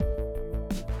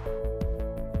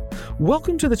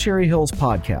Welcome to the Cherry Hills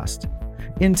Podcast.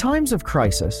 In times of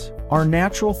crisis, our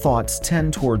natural thoughts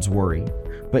tend towards worry,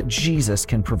 but Jesus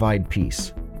can provide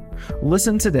peace.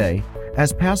 Listen today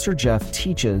as Pastor Jeff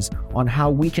teaches on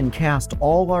how we can cast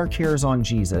all our cares on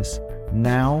Jesus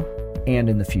now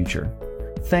and in the future.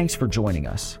 Thanks for joining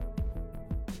us.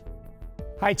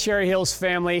 Hi, Cherry Hills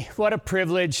family. What a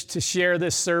privilege to share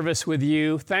this service with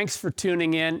you. Thanks for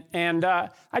tuning in. And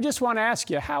I just want to ask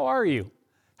you, how are you?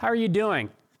 How are you doing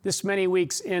this many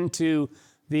weeks into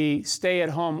the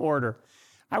stay-at-home order?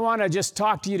 I want to just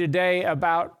talk to you today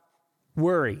about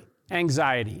worry,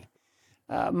 anxiety.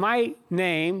 My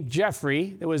name,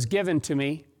 Jeffrey, that was given to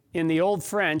me in the Old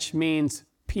French means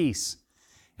peace.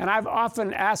 And I've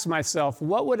often asked myself,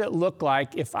 what would it look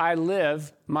like if I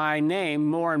live my name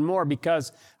more and more?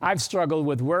 Because I've struggled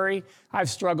with worry,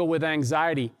 I've struggled with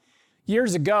anxiety.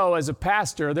 Years ago, as a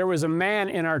pastor, there was a man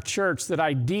in our church that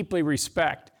I deeply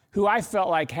respect, who I felt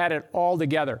like had it all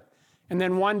together. And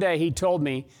then one day he told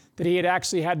me that he had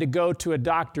actually had to go to a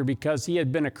doctor because he had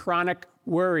been a chronic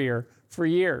worrier for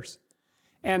years.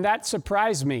 And that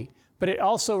surprised me. But it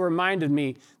also reminded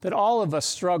me that all of us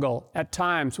struggle at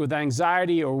times with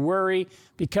anxiety or worry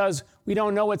because we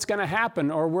don't know what's going to happen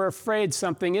or we're afraid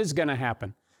something is going to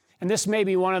happen. And this may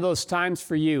be one of those times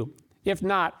for you. If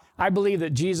not, I believe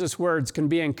that Jesus' words can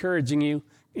be encouraging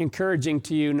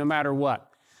to you no matter what.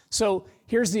 So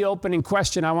here's the opening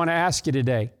question I want to ask you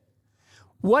today.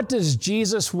 What does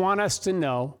Jesus want us to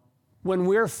know when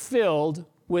we're filled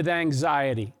with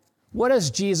anxiety? What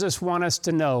does Jesus want us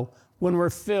to know when we're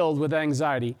filled with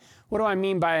anxiety? What do I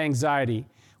mean by anxiety?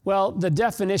 Well, the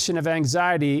definition of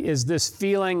anxiety is this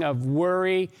feeling of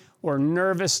worry or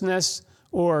nervousness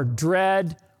or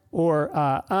dread or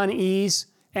unease.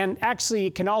 And actually,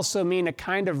 it can also mean a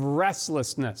kind of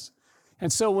restlessness.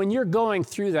 And so when you're going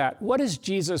through that, what does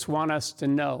Jesus want us to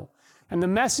know? And the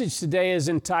message today is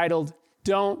entitled,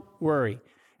 Don't Worry.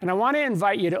 And I want to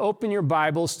invite you to open your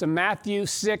Bibles to Matthew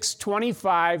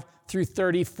 6:25 through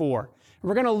 34.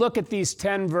 We're going to look at these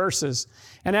 10 verses.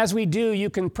 And as we do, you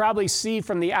can probably see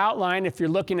from the outline, if you're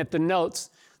looking at the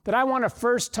notes, that I want to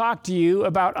first talk to you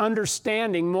about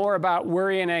understanding more about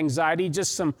worry and anxiety,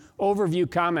 just some overview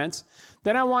comments.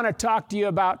 Then I want to talk to you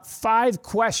about 5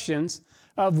 questions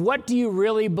of what do you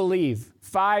really believe?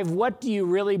 5 what do you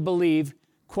really believe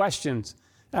questions.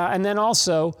 And then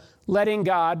also letting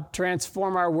God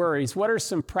transform our worries. What are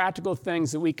some practical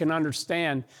things that we can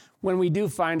understand when we do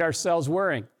find ourselves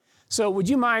worrying? So would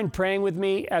you mind praying with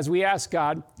me as we ask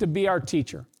God to be our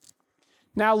teacher?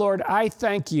 Now, Lord, I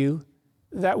thank you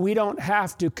that we don't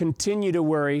have to continue to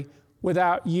worry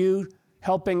without you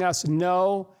helping us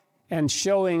know and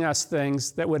showing us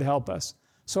things that would help us.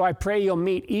 So I pray you'll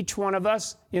meet each one of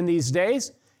us in these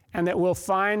days and that we'll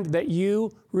find that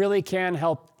you really can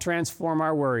help transform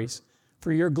our worries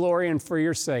for your glory and for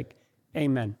your sake.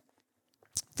 Amen.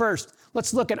 First,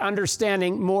 let's look at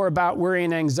understanding more about worry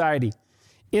and anxiety.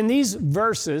 In these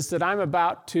verses that I'm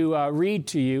about to read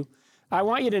to you, I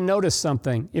want you to notice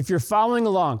something. If you're following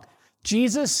along,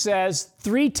 Jesus says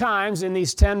 3 times in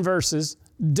these 10 verses,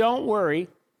 don't worry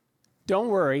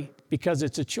because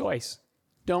it's a choice.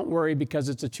 Don't worry because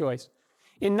it's a choice.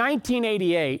 In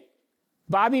 1988,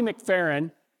 Bobby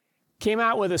McFerrin came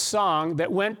out with a song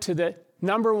that went to the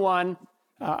number 1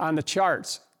 on the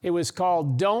charts. It was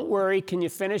called Don't Worry, Can You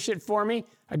Finish It For Me?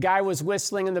 A guy was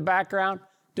whistling in the background.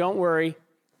 Don't worry.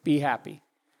 Be happy.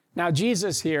 Now,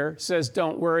 Jesus here says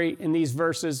don't worry in these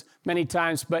verses many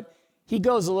times, but he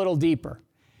goes a little deeper.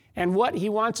 And what he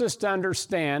wants us to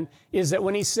understand is that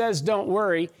when he says don't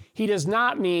worry, he does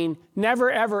not mean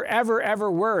never, ever, ever, ever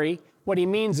worry. What he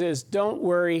means is don't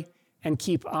worry and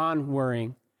keep on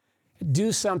worrying.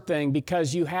 Do something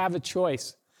because you have a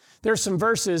choice. There's some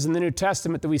verses in the New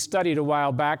Testament that we studied a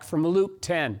while back from Luke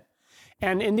 10.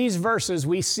 And in these verses,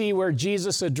 we see where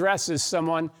Jesus addresses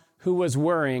someone who was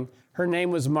worrying. Her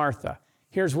name was Martha.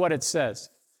 Here's what it says.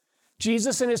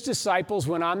 Jesus and his disciples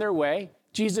went on their way.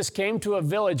 Jesus came to a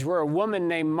village where a woman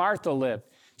named Martha lived.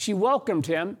 She welcomed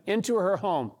him into her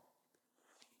home.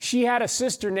 She had a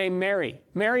sister named Mary.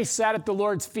 Mary sat at the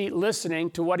Lord's feet listening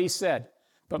to what he said.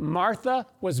 But Martha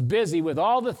was busy with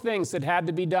all the things that had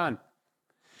to be done.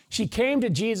 She came to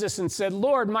Jesus and said,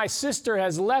 Lord, my sister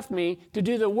has left me to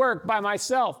do the work by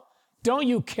myself. Don't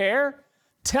you care?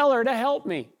 Tell her to help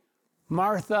me.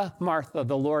 Martha, Martha,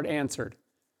 the Lord answered,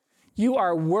 you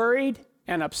are worried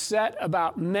and upset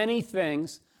about many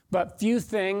things, but few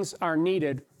things are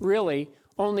needed. Really,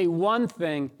 only one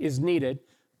thing is needed.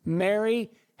 Mary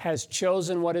has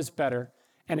chosen what is better,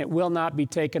 and it will not be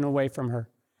taken away from her.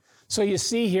 So you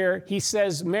see here, he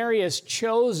says Mary has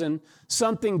chosen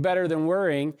something better than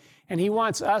worrying, and he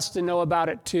wants us to know about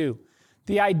it too.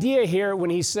 The idea here, when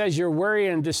he says you're worried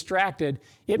and distracted,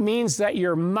 it means that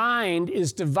your mind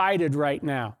is divided right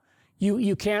now.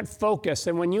 You can't focus.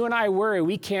 And when you and I worry,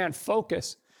 we can't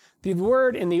focus. The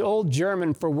word in the old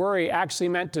German for worry actually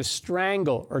meant to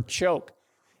strangle or choke.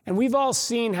 And we've all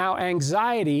seen how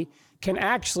anxiety can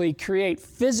actually create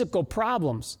physical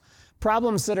problems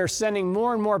that are sending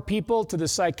more and more people to the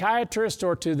psychiatrist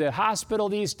or to the hospital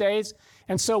these days.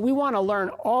 And so we want to learn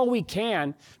all we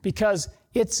can because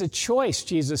it's a choice,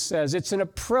 Jesus says. It's an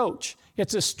approach.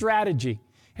 It's a strategy.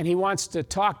 And he wants to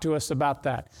talk to us about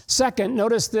that. Second,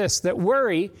 notice this, that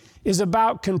worry is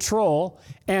about control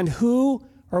and who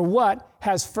or what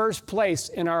has first place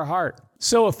in our heart.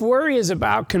 So if worry is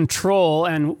about control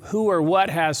and who or what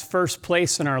has first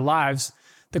place in our lives,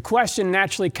 the question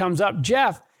naturally comes up,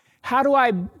 Jeff, how do I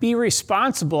be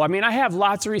responsible? I mean, I have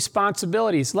lots of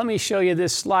responsibilities. Let me show you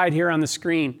this slide here on the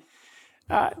screen.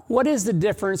 What is the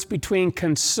difference between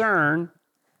concern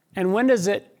and when does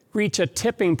it reach a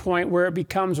tipping point where it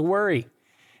becomes worry?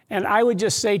 And I would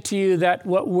just say to you that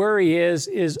what worry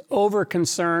is over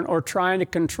concern or trying to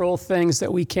control things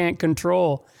that we can't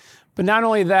control. But not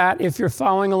only that, if you're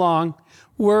following along,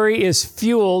 worry is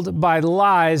fueled by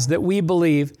lies that we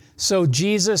believe, so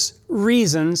Jesus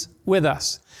reasons with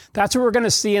us. That's what we're going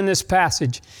to see in this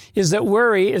passage, is that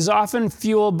worry is often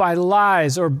fueled by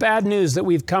lies or bad news that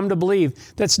we've come to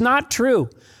believe. That's not true,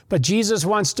 but Jesus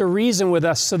wants to reason with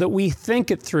us so that we think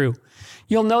it through.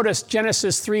 You'll notice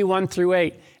Genesis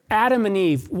 3:1-8. Adam and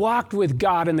Eve walked with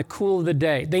God in the cool of the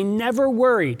day. They never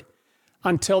worried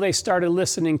until they started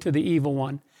listening to the evil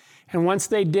one. And once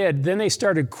they did, then they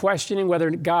started questioning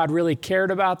whether God really cared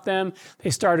about them. They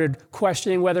started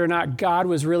questioning whether or not God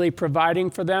was really providing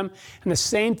for them. And the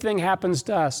same thing happens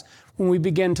to us when we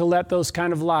begin to let those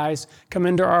kind of lies come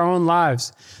into our own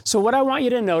lives. So what I want you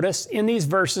to notice in these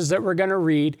verses that we're going to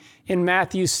read in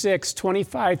Matthew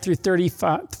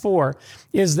 6:25-34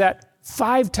 is that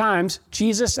 5 times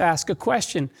Jesus asked a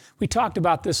question. We talked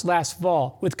about this last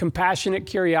fall with compassionate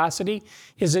curiosity,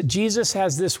 is that Jesus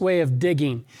has this way of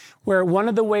digging, where one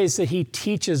of the ways that he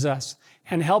teaches us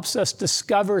and helps us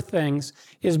discover things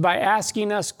is by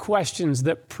asking us questions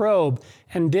that probe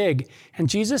and dig. And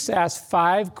Jesus asked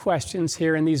 5 questions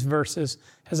here in these verses,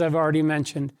 as I've already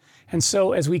mentioned. And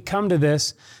so as we come to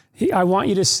this, I want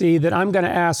you to see that I'm going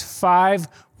to ask 5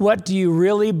 what do you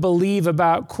really believe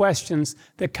about questions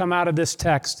that come out of this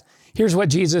text. Here's what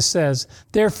Jesus says.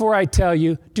 Therefore, I tell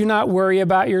you, do not worry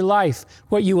about your life,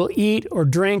 what you will eat or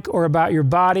drink, or about your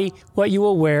body, what you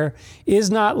will wear.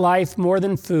 Is not life more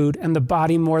than food, and the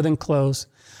body more than clothes?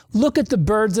 Look at the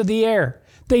birds of the air.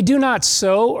 They do not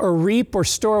sow or reap or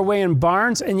store away in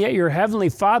barns, and yet your heavenly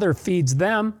Father feeds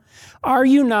them. Are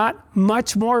you not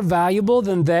much more valuable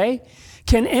than they?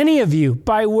 Can any of you,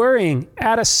 by worrying,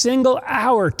 add a single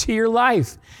hour to your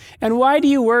life? And why do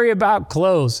you worry about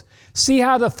clothes? See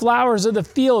how the flowers of the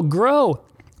field grow.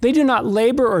 They do not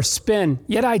labor or spin.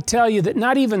 Yet I tell you that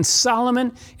not even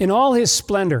Solomon in all his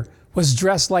splendor was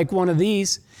dressed like one of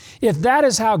these. If that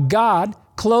is how God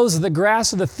clothes the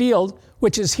grass of the field,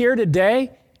 which is here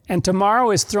today and tomorrow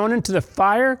is thrown into the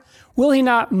fire, will he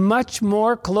not much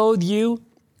more clothe you,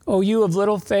 O you of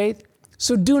little faith?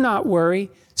 So do not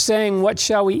worry, saying, what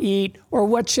shall we eat, or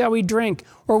what shall we drink,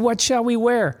 or what shall we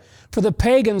wear? For the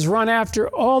pagans run after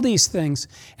all these things,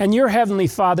 and your heavenly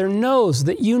Father knows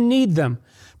that you need them.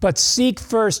 But seek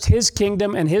first his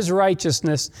kingdom and his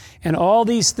righteousness, and all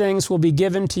these things will be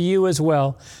given to you as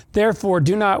well. Therefore,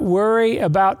 do not worry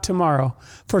about tomorrow,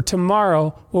 for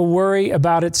tomorrow will worry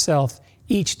about itself.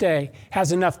 Each day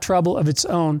has enough trouble of its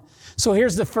own. So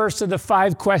here's the first of the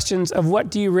 5 questions of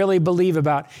what do you really believe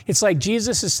about? It's like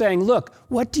Jesus is saying, look,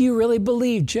 what do you really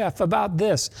believe, Jeff, about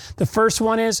this? The first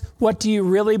one is, what do you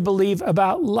really believe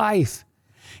about life?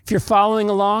 If you're following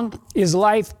along, is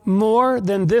life more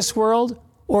than this world,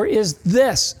 or is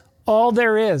this all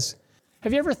there is?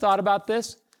 Have you ever thought about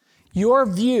this? Your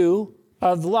view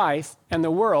of life and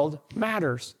the world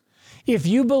matters. If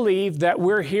you believe that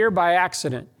we're here by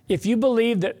accident, if you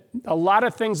believe that a lot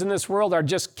of things in this world are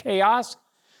just chaos,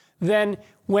 then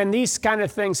when these kind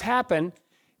of things happen,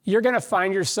 you're going to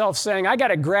find yourself saying, I got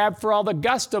to grab for all the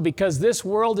gusto because this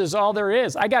world is all there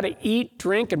is. I got to eat,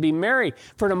 drink, and be merry,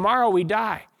 for tomorrow we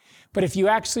die. But if you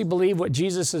actually believe what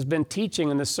Jesus has been teaching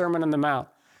in the Sermon on the Mount,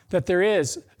 that there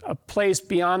is a place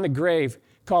beyond the grave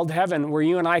called heaven where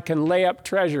you and I can lay up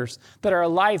treasures, that our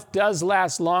life does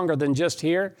last longer than just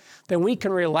here, then we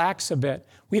can relax a bit.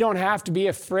 We don't have to be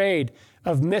afraid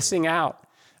of missing out.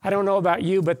 I don't know about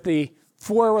you, but the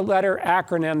four-letter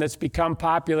acronym that's become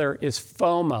popular is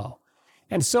FOMO.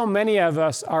 And so many of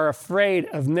us are afraid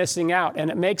of missing out,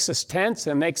 and it makes us tense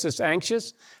and makes us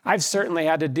anxious. I've certainly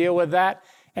had to deal with that.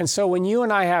 And so when you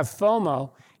and I have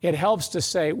FOMO, it helps to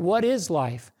say, what is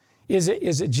life? Is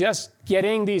it just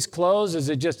getting these clothes? Is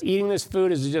it just eating this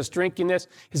food? Is it just drinking this?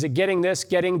 Is it getting this,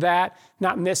 getting that,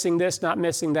 not missing this, not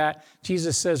missing that?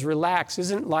 Jesus says, relax.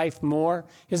 Isn't life more?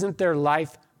 Isn't there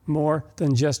life more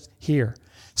than just here?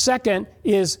 Second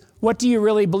is, what do you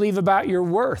really believe about your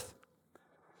worth?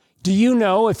 Do you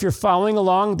know, if you're following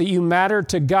along, that you matter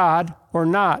to God or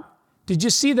not? Did you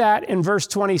see that in verse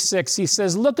 26? He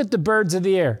says, look at the birds of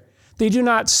the air. They do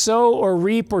not sow or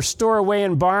reap or store away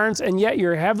in barns, and yet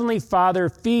your heavenly Father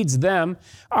feeds them.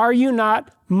 Are you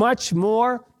not much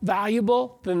more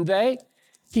valuable than they?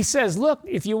 He says, look,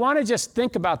 if you want to just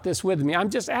think about this with me,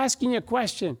 I'm just asking you a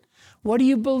question. What do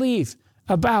you believe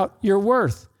about your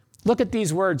worth? Look at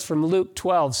these words from Luke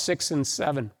 12, 6 and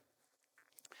 7.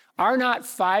 Are not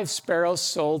 5 sparrows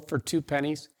sold for 2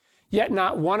 pennies? Yet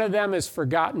not one of them is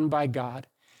forgotten by God.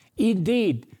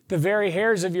 Indeed, the very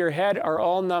hairs of your head are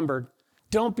all numbered.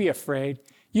 Don't be afraid.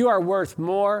 You are worth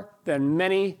more than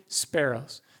many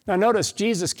sparrows. Now notice,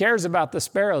 Jesus cares about the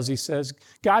sparrows, he says.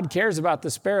 God cares about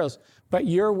the sparrows, but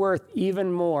you're worth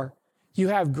even more. You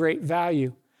have great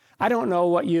value. I don't know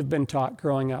what you've been taught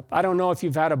growing up. I don't know if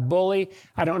you've had a bully.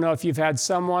 I don't know if you've had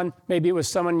someone, maybe it was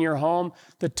someone in your home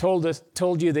that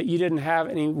told you that you didn't have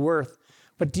any worth.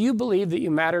 But do you believe that you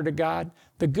matter to God?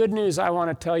 The good news I want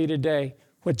to tell you today,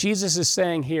 what Jesus is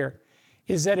saying here,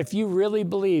 is that if you really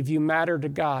believe you matter to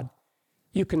God,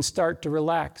 you can start to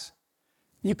relax.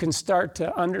 You can start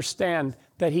to understand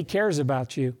that he cares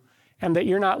about you and that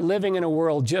you're not living in a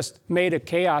world just made of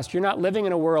chaos. You're not living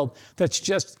in a world that's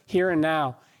just here and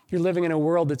now. You're living in a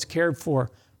world that's cared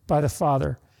for by the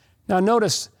Father. Now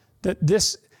notice that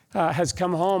this has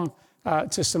come home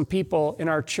to some people in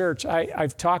our church.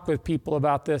 I've talked with people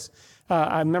about this.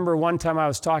 I remember one time I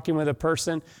was talking with a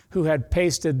person who had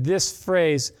pasted this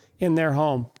phrase in their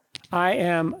home: I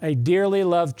am a dearly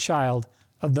loved child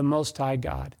of the Most High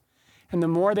God. And the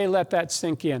more they let that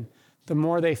sink in, the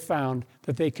more they found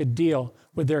that they could deal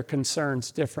with their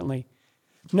concerns differently.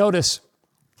 Notice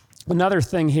another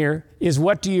thing here is,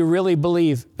 what do you really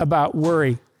believe about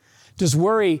worry? Does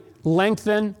worry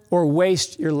lengthen or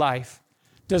waste your life?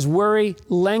 Does worry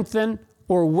lengthen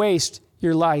or waste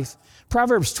your life?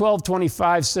 Proverbs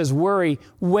 12:25 says worry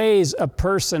weighs a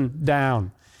person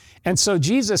down. And so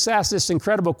Jesus asked this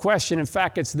incredible question. In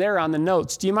fact, it's there on the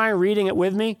notes. Do you mind reading it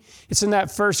with me? It's in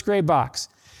that first gray box.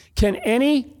 Can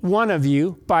any one of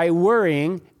you, by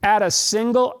worrying, add a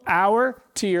single hour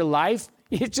to your life?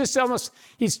 It's just almost,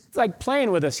 he's like playing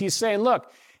with us. He's saying,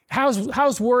 look,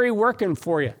 how's worry working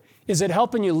for you? Is it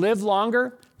helping you live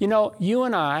longer? You know, you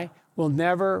and I will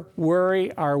never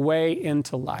worry our way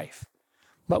into life,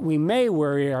 but we may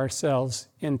worry ourselves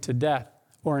into death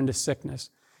or into sickness.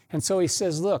 And so he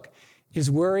says, look,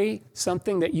 is worry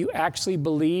something that you actually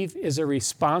believe is a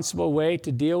responsible way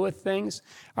to deal with things?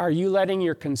 Are you letting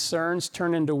your concerns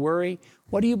turn into worry?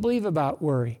 What do you believe about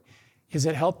worry? Is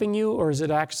it helping you, or is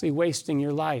it actually wasting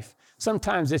your life?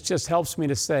 Sometimes it just helps me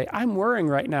to say, I'm worrying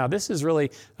right now. This is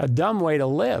really a dumb way to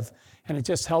live. And it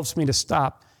just helps me to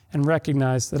stop and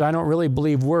recognize that I don't really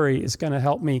believe worry is going to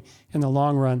help me in the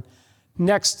long run.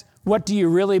 Next, what do you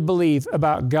really believe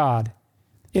about God?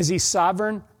 Is he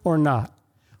sovereign or not?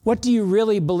 What do you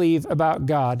really believe about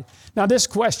God? Now, this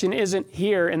question isn't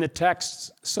here in the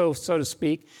text, so to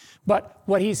speak, but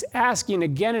what he's asking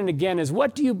again and again is,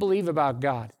 what do you believe about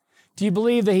God? Do you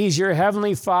believe that he's your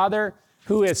heavenly Father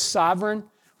who is sovereign?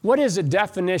 What is the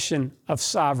definition of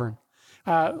sovereign?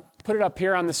 Put it up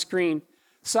here on the screen.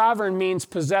 Sovereign means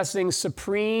possessing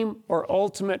supreme or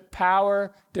ultimate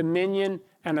power, dominion,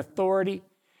 and authority.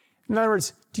 In other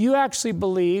words, do you actually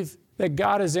believe that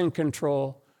God is in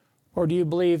control? Or do you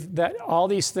believe that all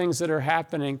these things that are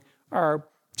happening are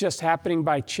just happening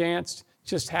by chance,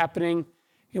 just happening?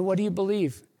 What do you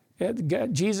believe?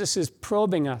 Jesus is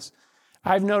probing us.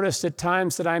 I've noticed at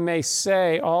times that I may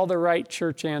say all the right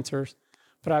church answers,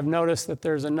 but I've noticed that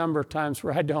there's a number of times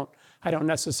where I don't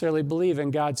necessarily believe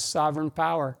in God's sovereign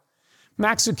power.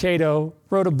 Max Lucado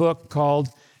wrote a book called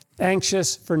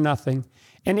Anxious for Nothing.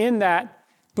 And in that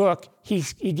book, he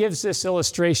gives this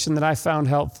illustration that I found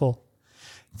helpful.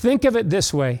 Think of it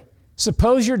this way.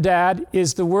 Suppose your dad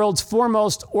is the world's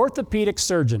foremost orthopedic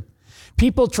surgeon.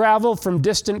 People travel from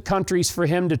distant countries for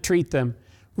him to treat them.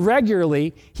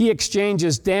 Regularly, he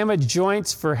exchanges damaged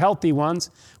joints for healthy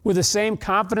ones. With the same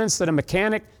confidence that a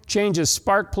mechanic changes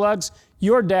spark plugs,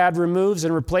 your dad removes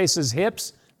and replaces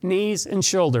hips, knees, and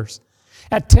shoulders.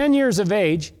 At 10 years of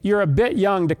age, you're a bit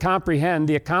young to comprehend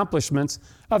the accomplishments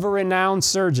of a renowned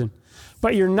surgeon,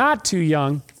 but you're not too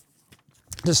young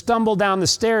to stumble down the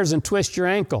stairs and twist your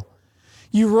ankle.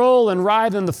 You roll and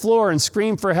writhe on the floor and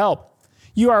scream for help.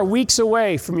 You are weeks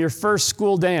away from your first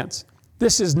school dance.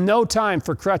 This is no time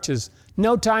for crutches,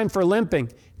 no time for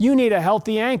limping. You need a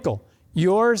healthy ankle.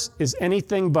 Yours is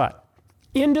anything but.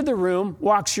 Into the room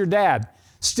walks your dad,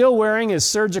 still wearing his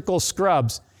surgical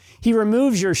scrubs. He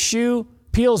removes your shoe,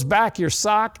 peels back your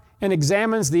sock, and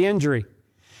examines the injury.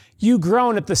 You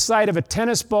groan at the sight of a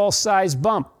tennis ball-sized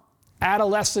bump.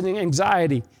 Adolescent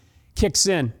anxiety kicks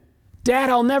in. Dad,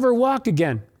 I'll never walk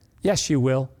again. Yes, you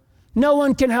will. No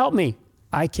one can help me.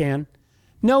 I can.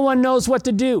 No one knows what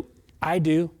to do. I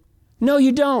do. No,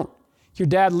 you don't. Your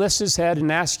dad lifts his head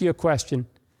and asks you a question.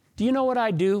 Do you know what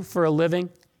I do for a living?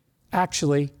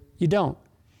 Actually, you don't.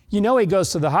 You know he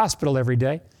goes to the hospital every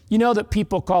day. You know that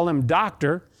people call him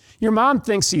doctor. Your mom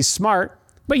thinks he's smart,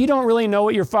 but you don't really know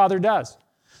what your father does.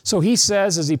 So he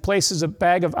says as he places a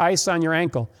bag of ice on your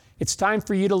ankle, it's time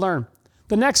for you to learn.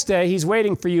 The next day, he's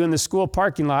waiting for you in the school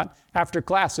parking lot after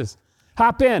classes.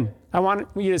 Hop in. I want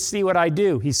you to see what I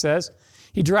do, he says.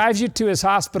 He drives you to his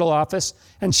hospital office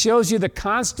and shows you the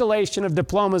constellation of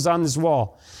diplomas on this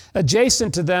wall.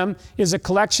 Adjacent to them is a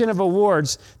collection of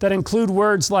awards that include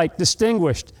words like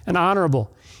distinguished and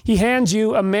honorable. He hands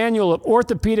you a manual of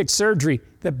orthopedic surgery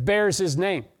that bears his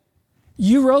name.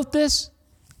 You wrote this?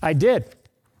 I did.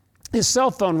 His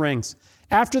cell phone rings.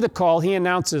 After the call, he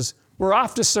announces, we're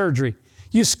off to surgery.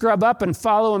 You scrub up and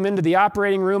follow him into the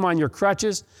operating room on your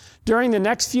crutches. During the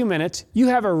next few minutes, you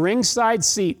have a ringside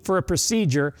seat for a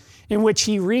procedure in which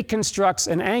he reconstructs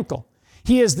an ankle.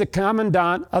 He is the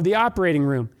commandant of the operating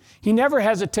room. He never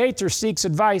hesitates or seeks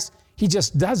advice. He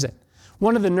just does it.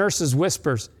 One of the nurses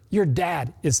whispers, your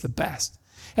dad is the best.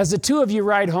 As the two of you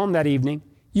ride home that evening,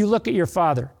 you look at your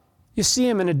father. You see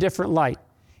him in a different light.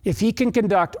 If he can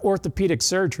conduct orthopedic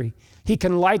surgery, he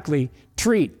can likely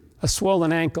treat a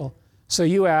swollen ankle. So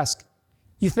you ask,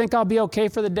 you think I'll be okay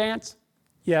for the dance?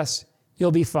 Yes,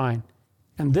 you'll be fine.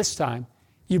 And this time,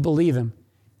 you believe him.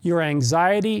 Your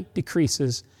anxiety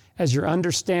decreases as your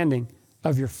understanding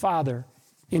of your Father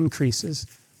increases.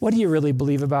 What do you really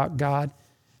believe about God?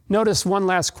 Notice one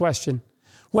last question.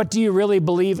 What do you really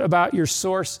believe about your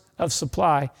source of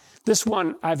supply? This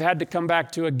one I've had to come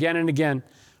back to again and again.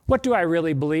 What do I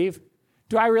really believe?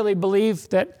 Do I really believe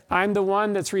that I'm the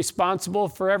one that's responsible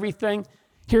for everything?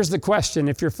 Here's the question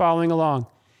if you're following along.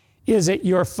 Is it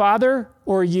your Father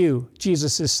or you?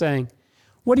 Jesus is saying.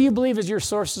 What do you believe is your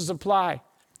source of supply?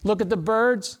 Look at the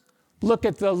birds. Look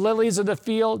at the lilies of the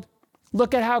field.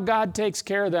 Look at how God takes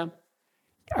care of them.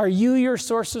 Are you your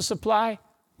source of supply,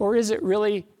 or is it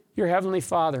really your Heavenly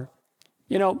Father?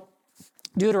 You know,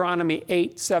 Deuteronomy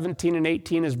 8:17 and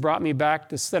 18 has brought me back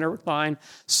to center line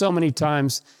so many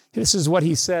times. This is what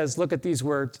he says. Look at these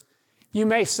words. You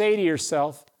may say to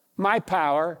yourself, my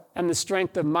power and the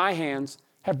strength of my hands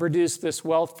have produced this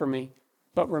wealth for me.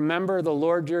 But remember the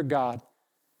Lord your God.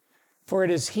 For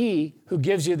it is he who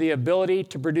gives you the ability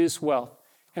to produce wealth,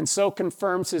 and so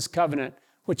confirms his covenant,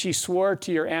 which he swore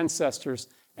to your ancestors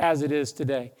as it is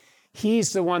today.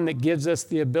 He's the one that gives us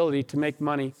the ability to make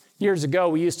money. Years ago,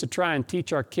 we used to try and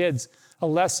teach our kids a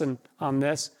lesson on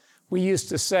this. We used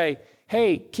to say,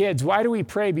 hey, kids, why do we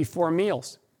pray before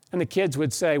meals? And the kids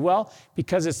would say, well,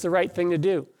 because it's the right thing to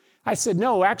do. I said,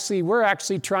 no, actually, we're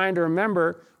actually trying to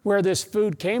remember where this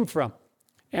food came from.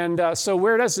 And so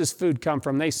where does this food come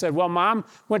from? They said, well, Mom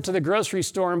went to the grocery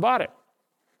store and bought it.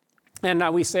 And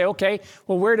we say, okay,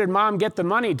 well, where did Mom get the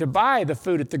money to buy the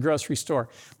food at the grocery store?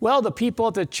 Well, the people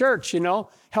at the church,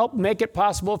 helped make it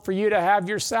possible for you to have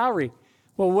your salary.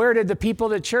 Well, where did the people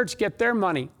at the church get their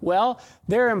money? Well,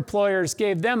 their employers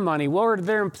gave them money. Where did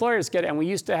their employers get it? And we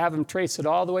used to have them trace it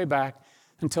all the way back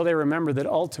until they remembered that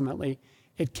ultimately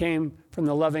it came from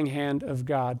the loving hand of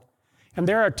God. And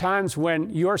there are times when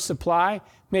your supply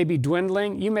may be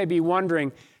dwindling. You may be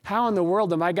wondering, how in the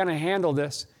world am I going to handle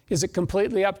this? Is it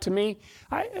completely up to me?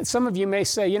 Some of you may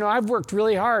say, I've worked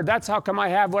really hard. That's how come I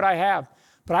have what I have.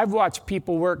 But I've watched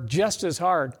people work just as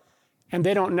hard, and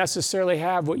they don't necessarily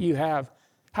have what you have.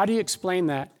 How do you explain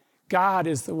that? God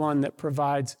is the one that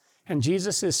provides. And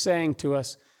Jesus is saying to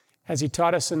us, as he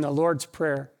taught us in the Lord's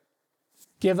Prayer,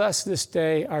 give us this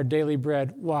day our daily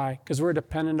bread. Why? Because we're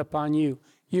dependent upon you.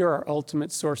 You're our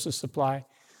ultimate source of supply.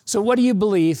 So what do you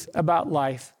believe about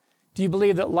life? Do you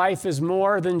believe that life is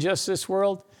more than just this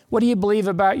world? What do you believe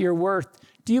about your worth?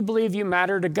 Do you believe you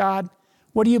matter to God?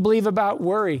 What do you believe about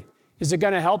worry? Is it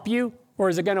going to help you, or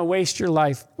is it going to waste your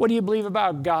life? What do you believe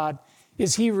about God?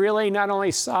 Is he really not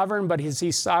only sovereign, but is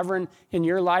he sovereign in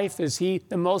your life? Is he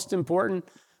the most important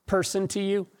person to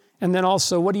you? And then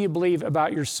also, what do you believe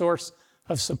about your source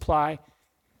of supply?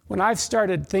 When I've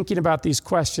started thinking about these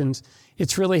questions,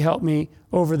 it's really helped me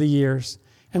over the years.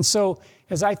 And so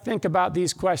as I think about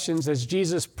these questions, as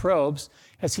Jesus probes,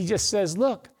 as he just says,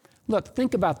 look,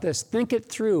 think about this, think it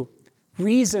through,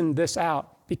 reason this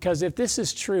out, because if this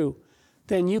is true,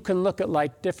 then you can look at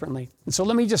life differently. And so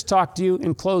let me just talk to you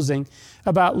in closing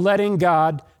about letting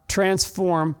God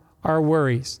transform our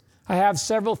worries. I have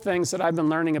several things that I've been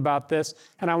learning about this,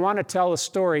 and I want to tell a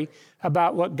story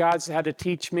about what God's had to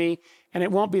teach me, and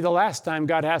it won't be the last time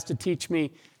God has to teach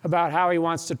me about how he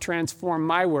wants to transform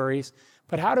my worries,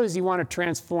 but how does he want to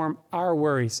transform our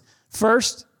worries?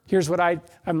 First, here's what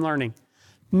I'm learning.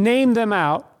 Name them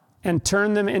out and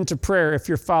turn them into prayer if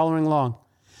you're following along.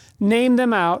 Name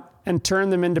them out and turn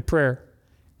them into prayer.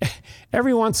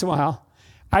 Every once in a while,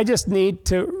 I just need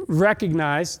to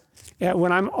recognize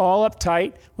when I'm all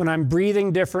uptight, when I'm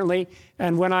breathing differently,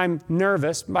 and when I'm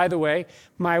nervous. By the way,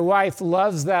 my wife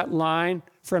loves that line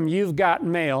from You've Got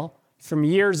Mail from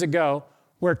years ago,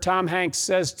 where Tom Hanks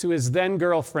says to his then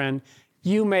girlfriend,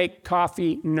 "You make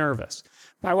coffee nervous."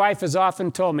 My wife has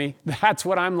often told me that's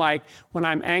what I'm like when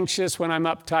I'm anxious, when I'm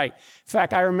uptight. In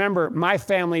fact, I remember my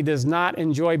family does not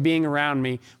enjoy being around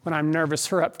me when I'm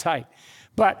nervous or uptight.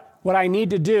 But what I need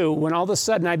to do when all of a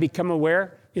sudden I become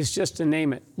aware is just to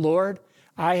name it. Lord,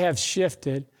 I have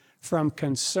shifted from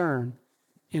concern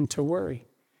into worry.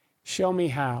 Show me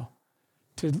how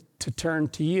to turn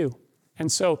to you.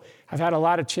 And so I've had a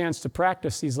lot of chance to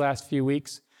practice these last few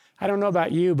weeks. I don't know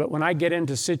about you, but when I get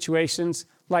into situations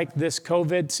like this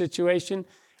COVID situation,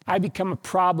 I become a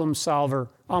problem solver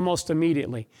almost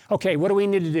immediately. Okay, what do we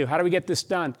need to do? How do we get this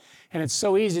done? And it's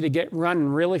so easy to get running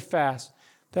really fast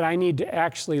that I need to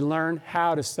actually learn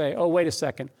how to say, oh, wait a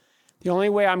second. The only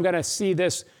way I'm going to see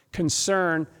this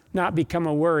concern not become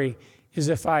a worry is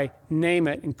if I name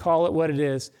it and call it what it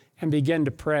is and begin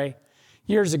to pray.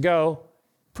 Years ago,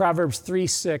 Proverbs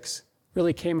 3:6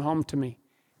 really came home to me.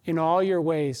 In all your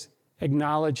ways,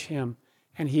 acknowledge him,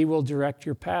 and he will direct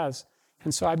your paths.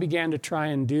 And so I began to try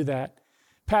and do that.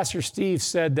 Pastor Steve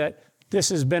said that this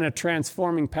has been a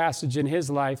transforming passage in his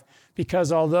life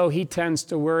because although he tends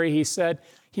to worry, he said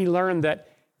he learned that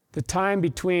the time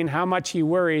between how much he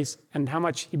worries and how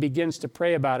much he begins to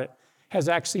pray about it has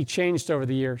actually changed over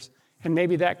the years. And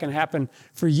maybe that can happen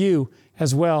for you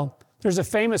as well. There's a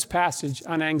famous passage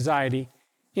on anxiety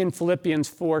in Philippians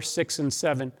 4:6 and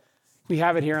 7. We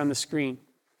have it here on the screen.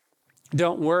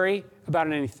 Don't worry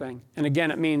about anything. And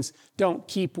again, it means don't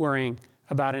keep worrying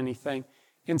about anything.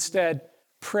 Instead,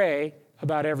 pray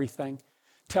about everything.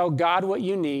 Tell God what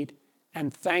you need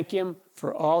and thank him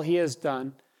for all he has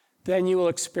done. Then you will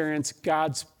experience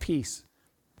God's peace,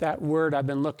 that word I've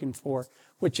been looking for,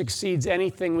 which exceeds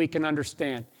anything we can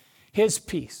understand. His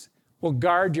peace will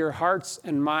guard your hearts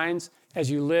and minds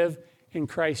as you live in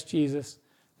Christ Jesus.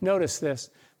 Notice this,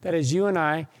 that as you and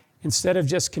I, instead of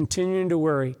just continuing to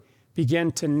worry,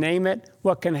 begin to name it,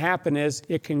 what can happen is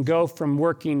it can go from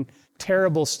working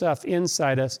terrible stuff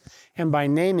inside us, and by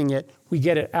naming it, we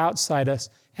get it outside us,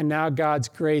 and now God's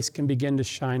grace can begin to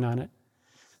shine on it.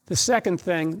 The second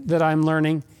thing that I'm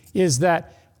learning is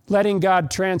that letting God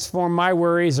transform my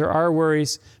worries or our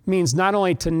worries means not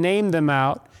only to name them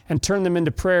out and turn them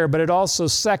into prayer, but it also,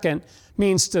 second,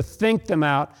 means to think them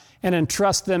out and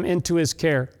entrust them into his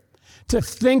care. To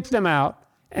think them out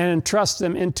and entrust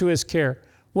them into his care.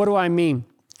 What do I mean?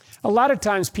 A lot of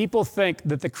times people think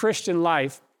that the Christian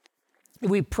life,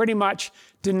 we pretty much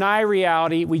deny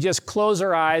reality, we just close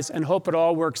our eyes and hope it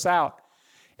all works out.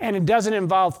 And it doesn't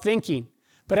involve thinking.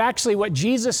 But actually what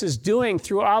Jesus is doing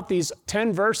throughout these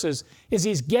 10 verses is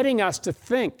he's getting us to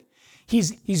think.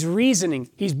 He's reasoning,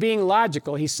 he's being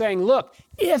logical. He's saying, look,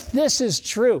 if this is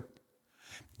true,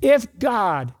 if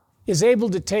God is able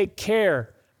to take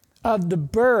care of the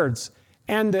birds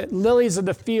and the lilies of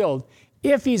the field,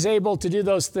 if he's able to do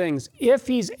those things, if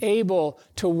he's able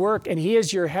to work and he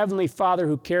is your heavenly Father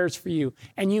who cares for you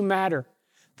and you matter,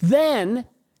 then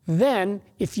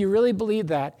if you really believe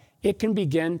that, it can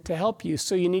begin to help you.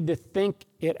 So you need to think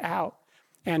it out.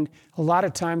 And a lot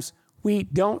of times we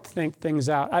don't think things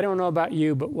out. I don't know about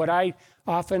you, but what I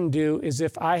often do is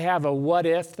if I have a what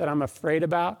if that I'm afraid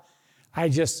about, I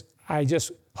just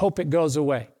hope it goes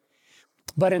away.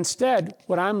 But instead,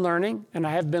 what I'm learning, and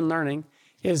I have been learning,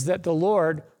 is that the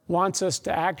Lord wants us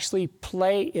to actually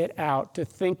play it out, to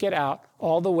think it out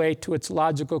all the way to its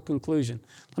logical conclusion.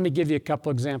 Let me give you a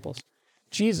couple examples.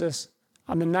 Jesus,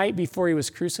 on the night before he was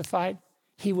crucified,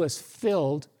 he was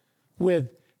filled with,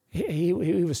 he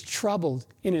was troubled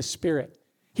in his spirit.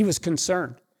 He was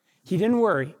concerned. He didn't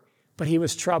worry, but he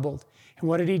was troubled. And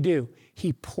what did he do?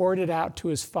 He poured it out to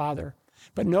his Father.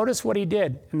 But notice what he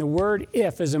did, and the word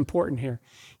if is important here.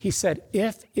 He said,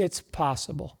 if it's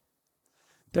possible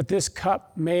that this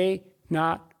cup may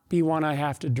not be one I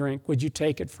have to drink, would you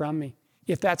take it from me?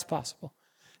 If that's possible.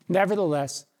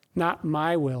 Nevertheless, not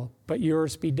my will, but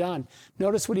yours be done.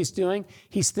 Notice what he's doing.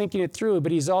 He's thinking it through,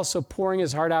 but he's also pouring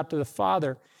his heart out to the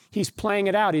Father. He's playing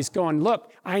it out. He's going,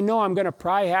 look, I know I'm going to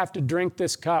probably have to drink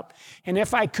this cup. And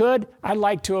if I could, I'd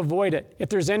like to avoid it. If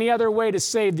there's any other way to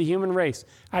save the human race,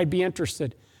 I'd be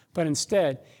interested. But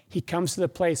instead, he comes to the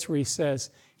place where he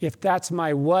says, if that's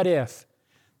my what if,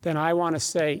 then I want to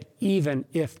say, even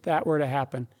if that were to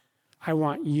happen, I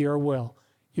want your will,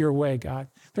 your way, God.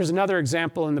 There's another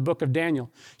example in the book of Daniel.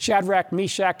 Shadrach,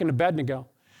 Meshach, and Abednego.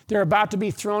 They're about to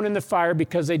be thrown in the fire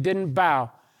because they didn't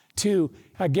bow to,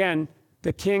 again,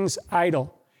 the king's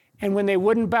idol. And when they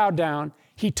wouldn't bow down,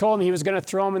 he told them he was going to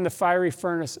throw them in the fiery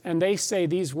furnace. And they say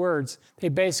these words. They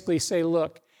basically say,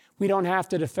 look, we don't have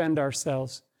to defend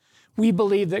ourselves. We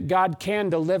believe that God can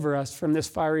deliver us from this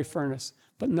fiery furnace.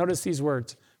 But notice these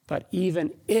words, but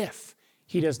even if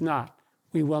he does not,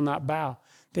 we will not bow.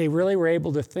 They really were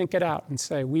able to think it out and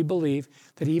say, we believe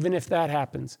that even if that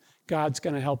happens, God's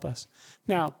going to help us.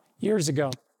 Now, years ago,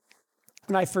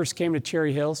 when I first came to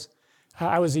Cherry Hills,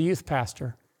 I was a youth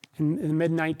pastor in the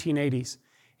mid-1980s.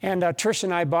 And Trish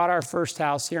and I bought our first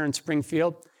house here in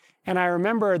Springfield. And I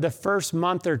remember the first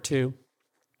month or two,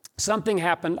 something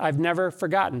happened I've never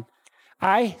forgotten.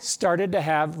 I started to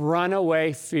have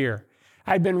runaway fear.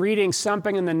 I'd been reading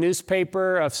something in the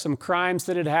newspaper of some crimes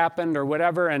that had happened or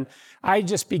whatever, and I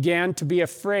just began to be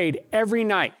afraid every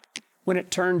night when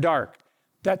it turned dark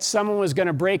that someone was going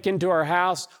to break into our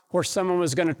house or someone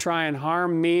was going to try and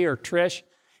harm me or Trish.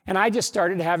 And I just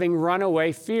started having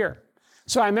runaway fear.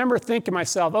 So I remember thinking to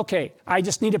myself, okay, I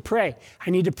just need to pray. I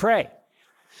need to pray.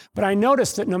 But I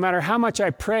noticed that no matter how much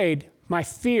I prayed, my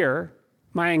fear,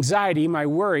 my anxiety, my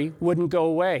worry wouldn't go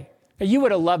away. Now, you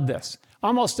would have loved this.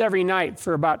 Almost every night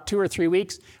for about 2 or 3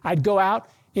 weeks, I'd go out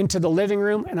into the living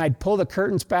room and I'd pull the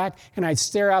curtains back and I'd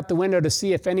stare out the window to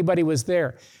see if anybody was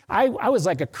there. I was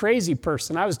like a crazy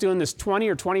person. I was doing this 20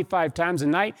 or 25 times a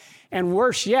night. And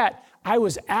worse yet, I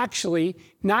was actually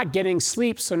not getting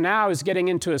sleep. So now I was getting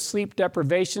into a sleep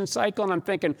deprivation cycle. And I'm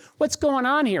thinking, what's going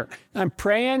on here? I'm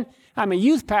praying. I'm a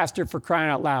youth pastor, for crying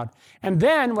out loud. And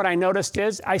then what I noticed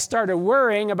is I started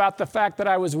worrying about the fact that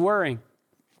I was worrying.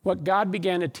 What God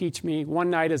began to teach me one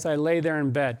night as I lay there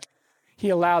in bed, he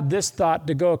allowed this thought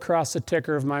to go across the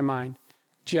ticker of my mind.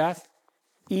 Jeff,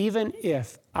 even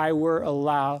if I were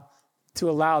allowed to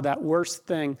allow that worst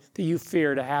thing that you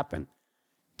fear to happen,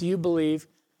 do you believe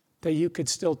that you could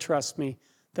still trust me,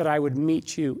 that I would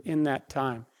meet you in that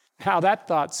time? How that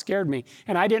thought scared me.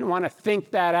 And I didn't want to think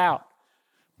that out.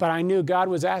 But I knew God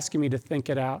was asking me to think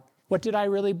it out. What did I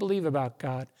really believe about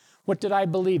God? What did I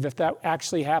believe if that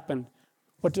actually happened?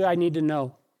 What did I need to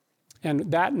know?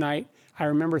 And that night, I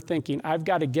remember thinking, I've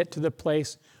got to get to the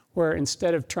place where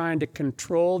instead of trying to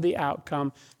control the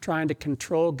outcome, trying to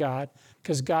control God,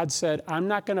 because God said, I'm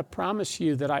not going to promise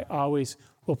you that I always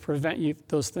will prevent you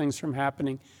those things from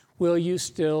happening. Will you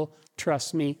still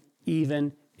trust me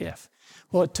even if?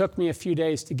 Well, it took me a few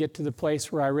days to get to the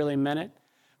place where I really meant it.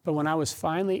 But when I was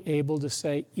finally able to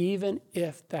say, even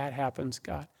if that happens,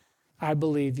 God, I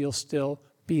believe you'll still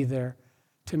be there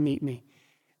to meet me.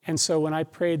 And so when I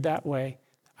prayed that way,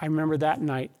 I remember that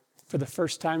night, for the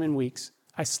first time in weeks,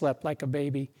 I slept like a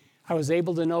baby. I was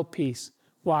able to know peace.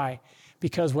 Why?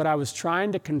 Because what I was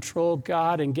trying to control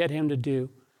God and get him to do,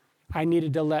 I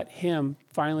needed to let him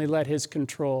finally let his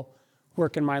control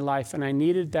work in my life. And I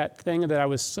needed that thing that I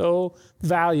was so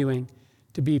valuing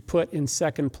to be put in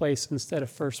second place instead of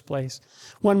first place.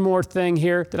 One more thing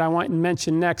here that I want to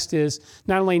mention next is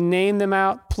not only name them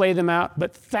out, play them out,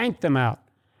 but thank them out.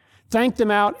 Thank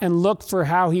them out and look for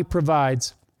how he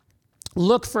provides.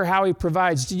 Look for how he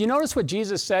provides. Did you notice what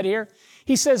Jesus said here?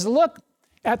 He says, look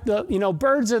at the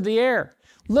birds of the air.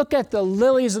 Look at the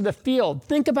lilies of the field.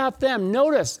 Think about them.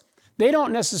 Notice they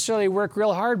don't necessarily work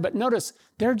real hard, but notice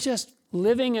they're just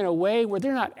living in a way where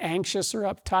they're not anxious or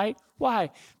uptight.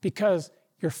 Why? Because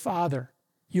your Father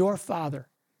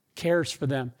cares for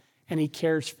them, and he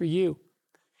cares for you.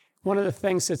 One of the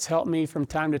things that's helped me from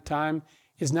time to time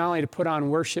is not only to put on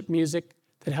worship music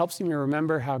that helps me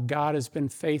remember how God has been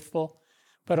faithful,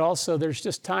 but also there's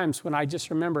just times when I just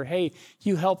remember, hey,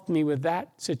 you helped me with that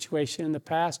situation in the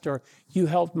past, or you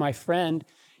helped my friend,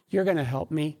 you're going to help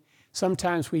me.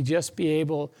 Sometimes we just be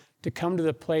able to come to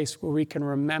the place where we can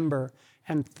remember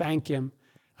and thank him.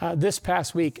 This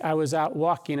past week, I was out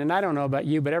walking, and I don't know about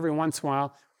you, but every once in a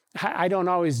while, I don't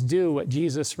always do what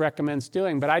Jesus recommends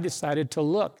doing, but I decided to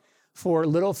look for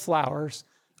little flowers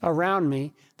around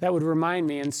me that would remind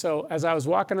me. And so as I was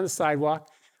walking on the sidewalk,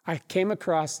 I came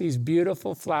across these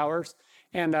beautiful flowers,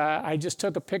 and I just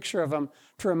took a picture of them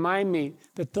to remind me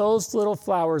that those little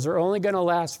flowers are only going to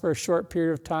last for a short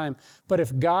period of time. But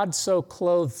if God so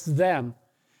clothes them,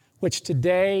 which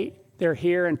today they're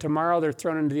here and tomorrow they're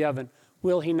thrown into the oven,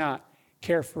 will he not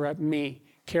care for me,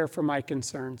 care for my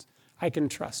concerns? I can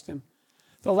trust him.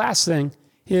 The last thing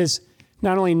is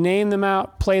not only name them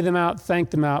out, play them out, thank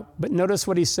them out, but notice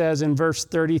what he says in verse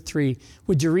 33.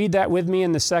 Would you read that with me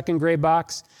in the second gray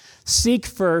box? Seek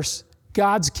first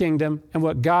God's kingdom and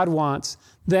what God wants,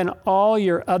 then all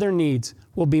your other needs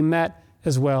will be met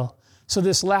as well. So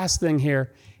this last thing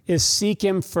here is seek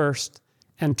him first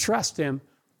and trust him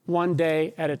one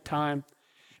day at a time.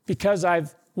 Because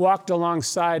I've walked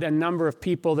alongside a number of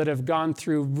people that have gone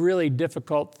through really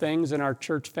difficult things in our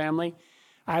church family,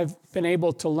 I've been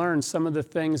able to learn some of the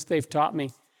things they've taught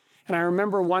me. And I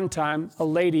remember one time a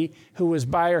lady who was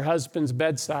by her husband's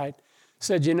bedside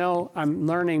said, I'm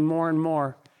learning more and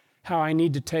more how I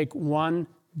need to take one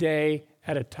day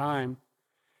at a time.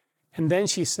 And then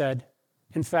she said,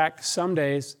 in fact, some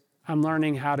days I'm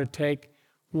learning how to take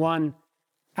 1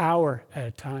 hour at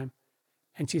a time.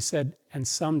 And she said, and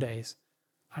some days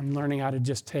I'm learning how to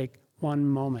just take 1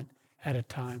 moment at a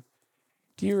time.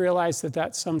 Do you realize that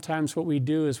that's sometimes what we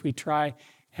do is we try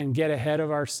and get ahead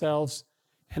of ourselves,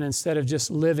 and instead of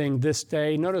just living this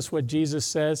day, notice what Jesus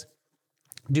says,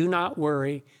 do not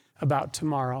worry about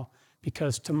tomorrow,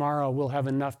 because tomorrow will have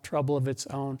enough trouble of its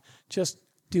own. Just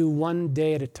do one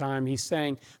day at a time. He's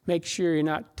saying, make sure you're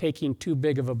not taking too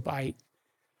big of a bite,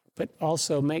 but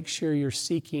also make sure you're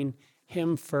seeking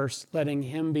him first, letting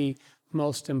him be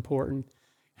most important.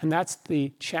 And that's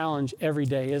the challenge every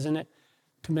day, isn't it?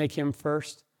 To make him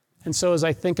first. And so as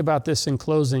I think about this in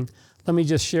closing, let me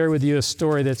just share with you a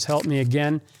story that's helped me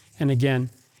again and again.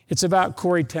 It's about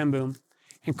Corrie ten Boom.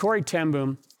 And Corrie ten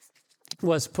Boom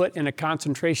was put in a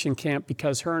concentration camp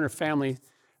because her and her family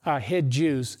hid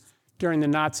Jews during the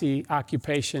Nazi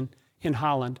occupation in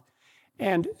Holland.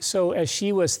 And so as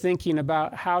she was thinking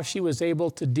about how she was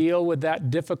able to deal with that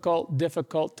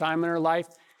difficult time in her life,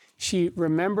 she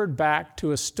remembered back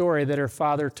to a story that her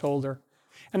father told her.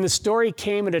 And the story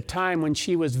came at a time when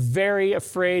she was very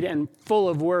afraid and full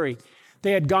of worry.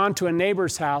 They had gone to a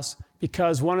neighbor's house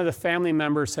because one of the family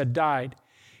members had died.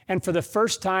 And for the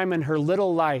first time in her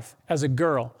little life as a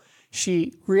girl,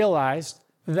 she realized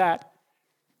that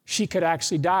she could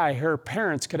actually die. Her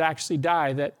parents could actually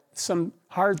die, that some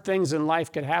hard things in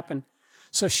life could happen.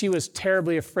 So she was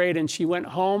terribly afraid, and she went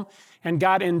home and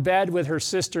got in bed with her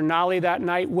sister Nali that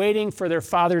night, waiting for their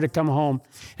father to come home.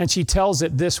 And she tells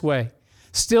it this way,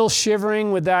 still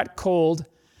shivering with that cold,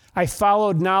 I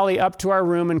followed Nali up to our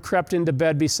room and crept into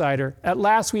bed beside her. At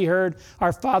last we heard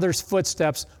our father's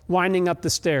footsteps winding up the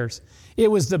stairs.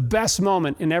 It was the best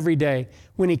moment in every day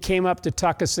when he came up to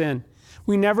tuck us in.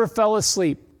 We never fell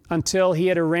asleep until he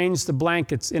had arranged the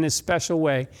blankets in his special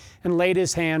way and laid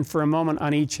his hand for a moment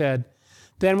on each head.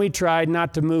 Then we tried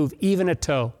not to move even a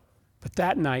toe. But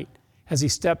that night, as he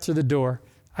stepped through the door,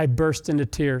 I burst into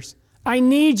tears. I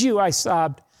need you, I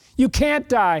sobbed. You can't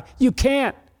die. You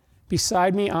can't.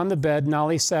 Beside me on the bed,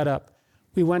 Nali sat up.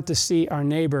 We went to see our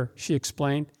neighbor, she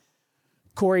explained.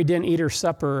 Corrie didn't eat her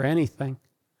supper or anything.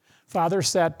 Father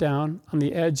sat down on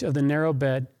the edge of the narrow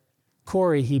bed.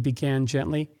 Corrie, he began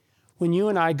gently, when you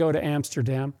and I go to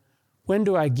Amsterdam, when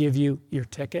do I give you your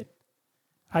ticket?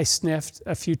 I sniffed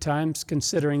a few times,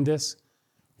 considering this.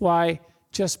 Why,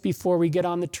 just before we get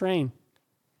on the train.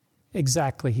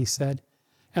 Exactly, he said.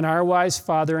 And our wise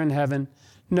Father in heaven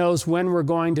knows when we're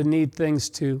going to need things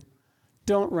too.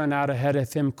 Don't run out ahead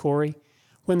of him, Corrie.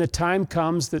 When the time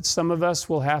comes that some of us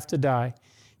will have to die,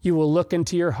 you will look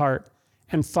into your heart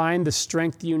and find the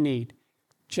strength you need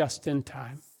just in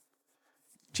time.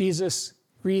 Jesus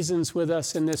reasons with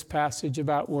us in this passage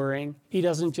about worrying. He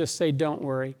doesn't just say, don't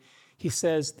worry. He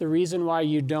says, the reason why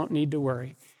you don't need to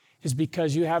worry is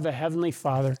because you have a heavenly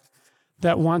Father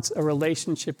that wants a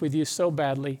relationship with you so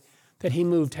badly that he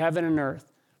moved heaven and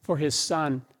earth for his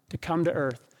Son to come to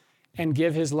earth and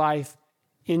give his life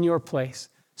in your place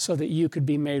so that you could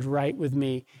be made right with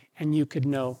me and you could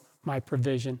know my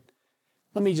provision.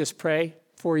 Let me just pray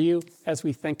for you as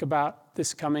we think about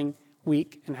this coming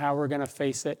week and how we're going to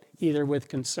face it, either with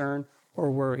concern or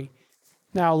worry.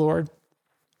 Now, Lord,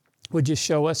 would you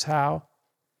show us how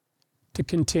to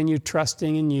continue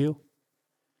trusting in you?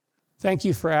 Thank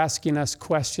you for asking us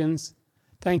questions.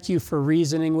 Thank you for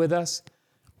reasoning with us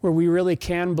where we really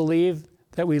can believe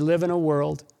that we live in a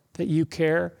world that you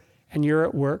care and you're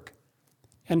at work.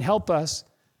 and help us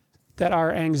that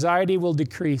our anxiety will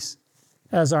decrease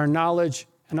as our knowledge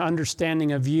and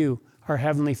understanding of you, our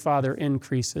Heavenly Father,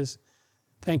 increases.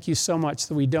 Thank you so much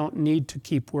that we don't need to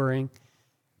keep worrying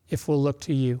if we'll look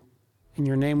to you. In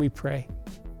your name we pray.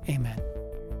 Amen.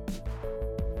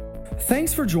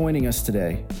 Thanks for joining us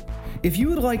today. If you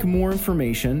would like more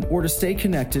information or to stay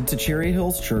connected to Cherry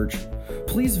Hills Church,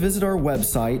 please visit our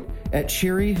website at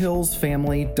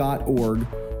cherryhillsfamily.org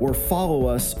or follow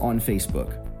us on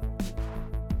Facebook.